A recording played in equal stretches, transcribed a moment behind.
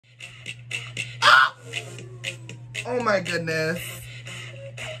Ah! Oh my goodness.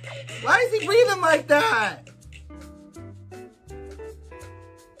 Why is he breathing like that?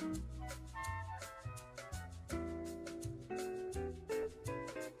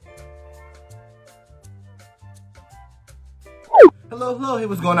 Hello, hey,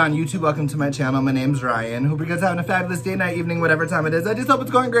 what's going on YouTube? Welcome to my channel. My name's Ryan. Hope you guys are having a fabulous day, night, evening, whatever time it is. I just hope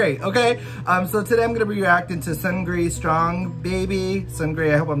it's going great, okay? So today I'm gonna be reacting to Seungri Strong Baby.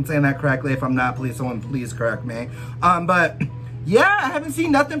 Seungri, I hope I'm saying that correctly. If I'm not, someone please correct me. But yeah, I haven't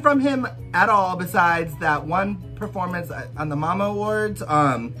seen nothing from him at all besides that one performance on the Mama Awards.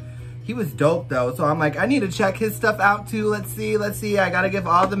 He was dope though, so I'm like, I need to check his stuff out too. Let's see. I gotta give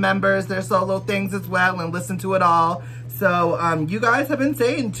all the members their solo things as well and listen to it all. So, you guys have been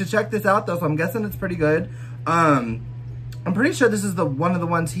saying to check this out though, so I'm guessing it's pretty good. I'm pretty sure this is one of the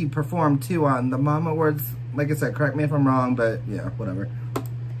ones he performed too on the Mama Awards. Like I said, correct me if I'm wrong, but yeah, whatever.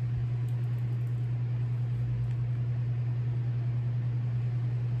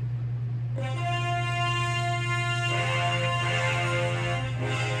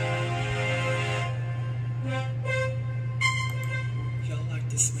 Y'all like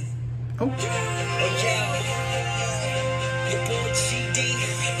this, man? Oh.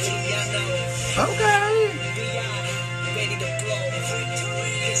 Okay.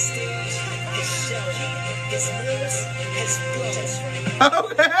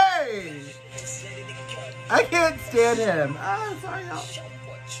 Okay. I can't stand him. Ah, sorry, y'all.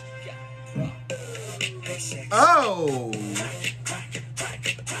 Oh.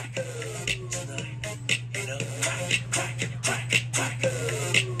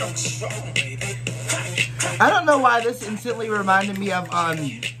 I don't know why this instantly reminded me of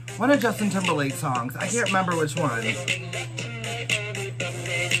one of Justin Timberlake's songs. I can't remember which one.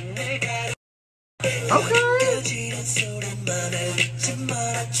 Okay.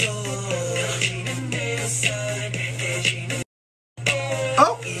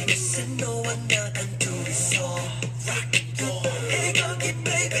 Oh.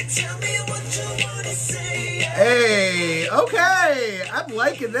 Hey, okay. I'm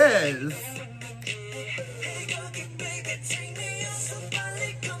liking this.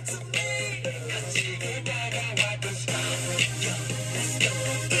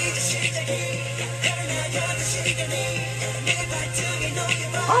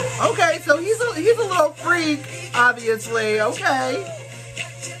 Oh, okay, so he's a little freak, obviously. Okay.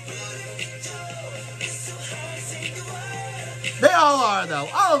 They all are though,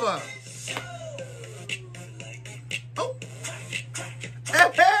 all of them. Oh.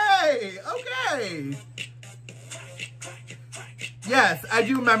 Hey, okay. Yes, I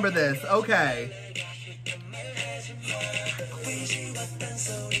do remember this. Okay.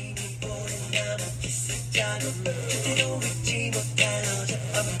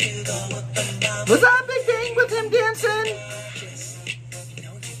 Was that a big thing with him dancing?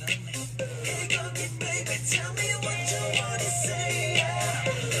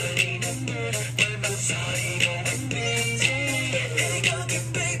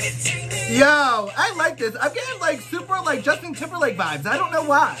 Yo, I like this. I'm getting like super like Justin Timberlake vibes. I don't know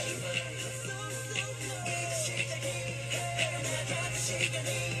why.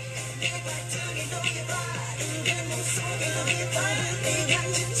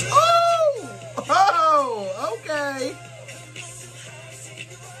 Oh, okay.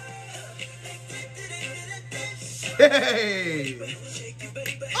 Hey.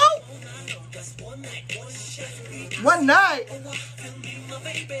 Oh. One night.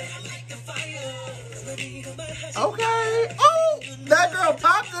 Okay. Oh, that girl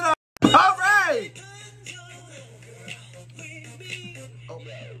popped it up. All right. Oh.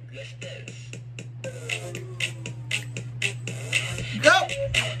 Go.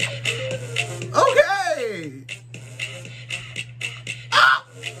 Okay. Ah.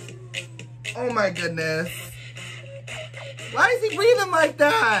 Oh my goodness. Why is he breathing like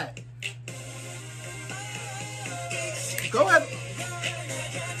that? Go ahead.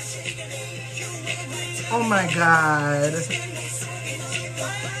 Oh my God.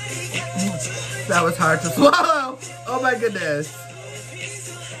 That was hard to swallow. Oh my goodness.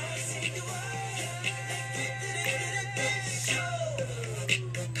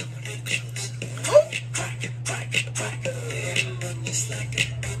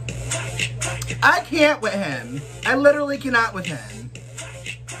 I can't with him. I literally cannot with him.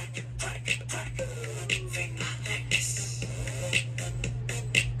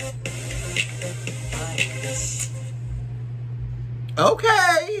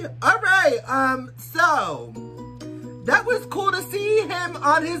 Okay. All right. So that was cool to see him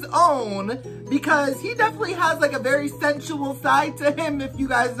on his own, because he definitely has like a very sensual side to him, if you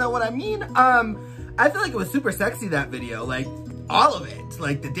guys know what I mean. I feel like it was super sexy, that video, like all of it,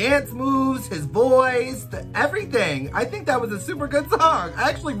 like the dance moves, his voice, everything. I think that was a super good song. I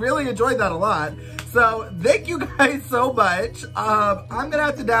actually really enjoyed that a lot. So thank you guys so much. I'm gonna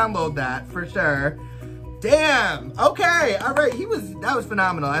have to download that for sure. Damn, okay, all right, that was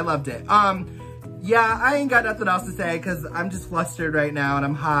phenomenal, I loved it. Yeah, I ain't got nothing else to say because I'm just flustered right now and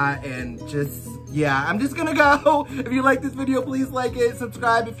I'm hot and just, yeah, I'm just gonna go. If you like this video, please like it,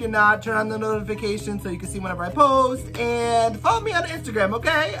 subscribe if you're not, turn on the notifications so you can see whenever I post, and follow me on Instagram,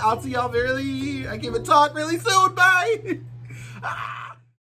 okay? I'll see y'all I give a talk really soon, bye!